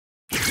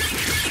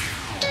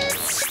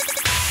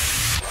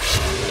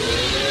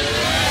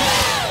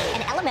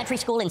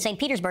elementary school in St.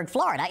 Petersburg,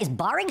 Florida, is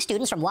barring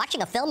students from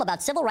watching a film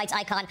about civil rights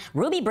icon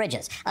Ruby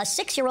Bridges, a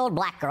 6-year-old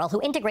black girl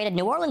who integrated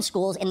New Orleans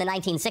schools in the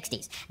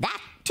 1960s. That,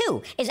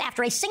 too, is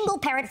after a single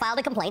parent filed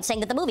a complaint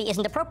saying that the movie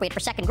isn't appropriate for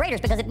second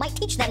graders because it might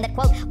teach them that,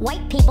 quote,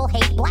 white people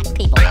hate black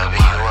people. Think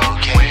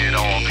about it. Where it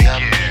all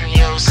began.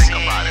 Think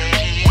about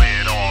it.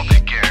 Where it all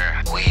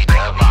began. Think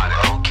about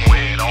it.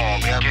 Where it all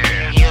began.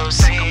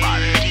 Think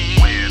about it.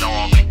 Where it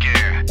all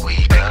began.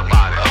 Think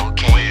about it.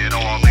 Where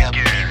it all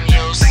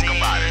began. Think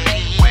about it.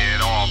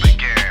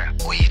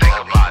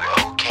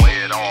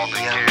 Where it all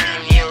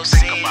began.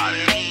 Think about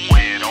it.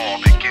 Where it all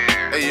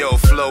began. Hey yo,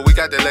 Flo, we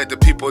got to let the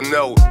people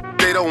know.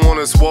 They don't want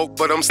us woke,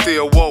 but I'm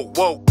still woke.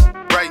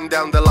 Writing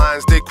down the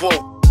lines they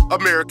quote.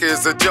 America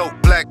is a joke,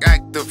 black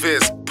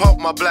activist. Pump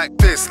my black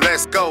fist,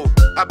 let's go.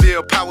 I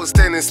build power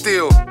standing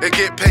still and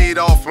get paid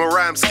off my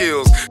rhyme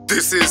skills.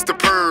 This is the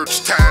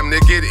purge, time to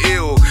get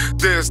ill.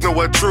 There's no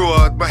one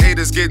truer, my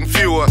haters getting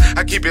fewer.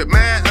 I keep it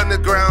mad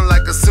underground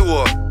like a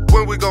sewer.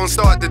 When we gonna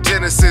start the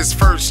Genesis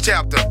first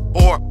chapter?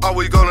 Or are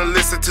we gonna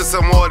listen to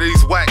some more of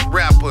these whack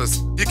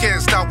rappers? You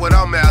can't stop what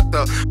I'm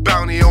after.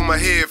 Bounty on my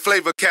head,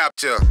 flavor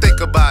capture.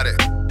 Think about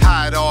it,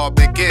 how it all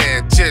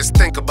began. Just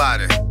think about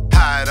it.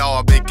 How it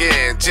all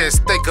began,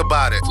 just think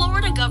about it.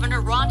 Florida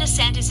Governor Ron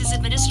DeSantis'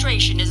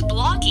 administration is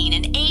blocking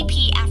an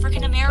AP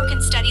African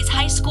American Studies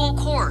high school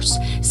course,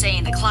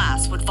 saying the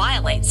class would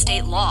violate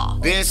state law.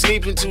 Been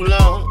sleeping too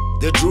long,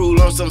 the drool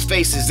on some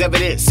faces,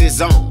 evidence is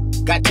on.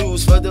 Got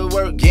tools for the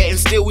work, yeah, and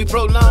still we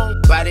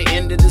prolong. By the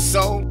end of the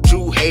song,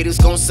 true haters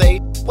gon' say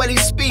what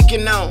he's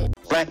speaking on.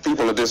 Black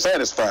people are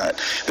dissatisfied.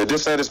 They're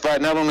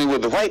dissatisfied not only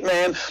with the white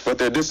man, but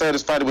they're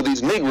dissatisfied with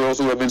these Negroes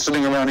who have been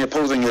sitting around here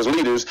posing as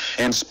leaders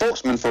and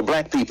spokesmen for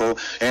black people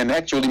and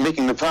actually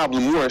making the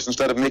problem worse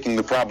instead of making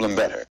the problem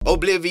better.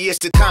 Oblivious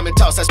to common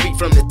thoughts, I speak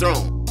from the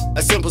throne.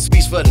 A simple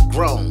speech for the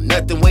grown.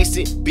 Nothing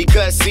wasted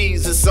because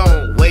Caesar's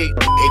song. Wait,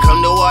 here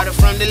come the water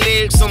from the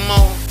lyrics some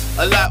more.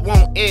 A lot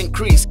won't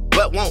increase,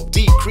 but won't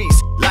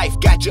decrease. Life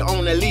got you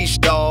on a leash,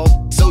 dog,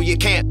 so you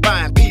can't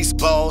find peace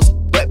balls.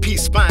 But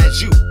peace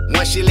finds you.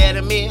 Once you let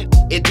them in,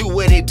 it do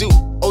what it do.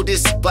 Oh,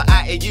 this is for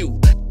I and you.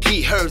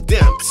 He heard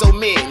them. So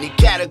many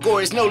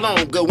categories, no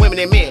longer women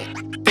and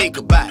men. Think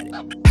about it,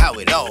 how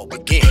it all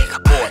began.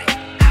 Boy,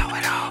 how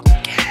it all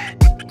began.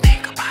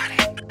 Think about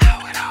it,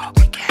 how it all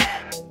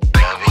began.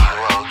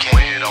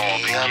 Where it all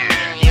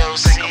began.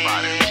 Think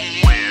about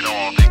it. Where it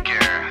all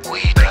began.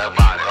 Think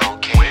about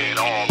it. Where it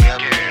all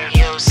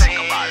began. Think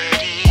about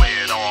it.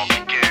 Where it all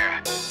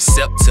began.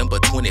 September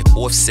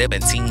 24th,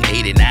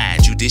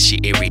 1789,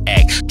 Judiciary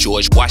Act,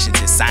 George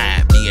Washington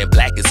signed. Being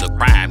black is a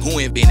crime. Who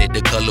invented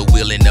the color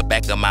wheel in the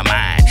back of my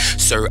mind?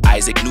 Sir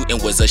Isaac Newton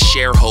was a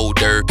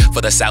shareholder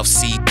for the South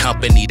Sea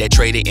Company that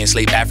traded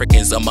enslaved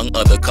Africans among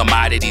other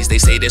commodities. They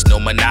say there's no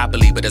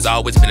monopoly, but there's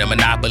always been a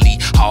monopoly.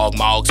 Hog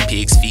maws,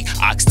 pig's feet,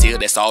 oxtail,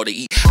 that's all they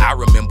eat. I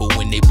remember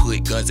when they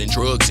put guns and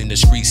drugs in the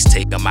streets,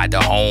 take them out the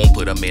home,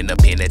 put them in the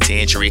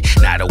penitentiary.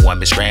 Now the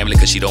woman scrambling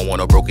cause she don't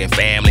want a broken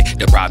family.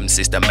 The problem's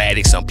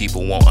systematic, some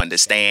people won't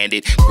understand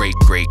it.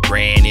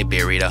 Great-great-granny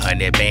buried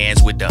 100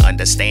 bands with the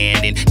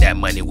understanding that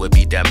money would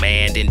be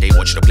demanding. They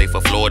want you to play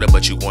for Florida,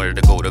 but you wanted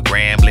to go to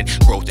Grambling.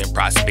 Growth and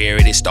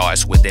prosperity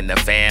starts within the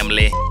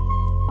family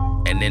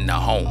and in the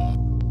home.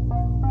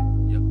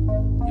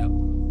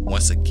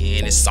 Once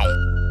again, it's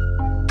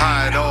on.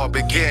 How it all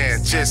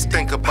began, just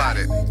think about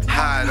it.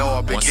 How it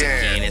all began, Once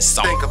again, it's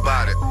on. think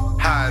about it.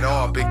 How it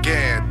all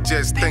began,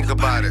 just think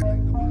about it.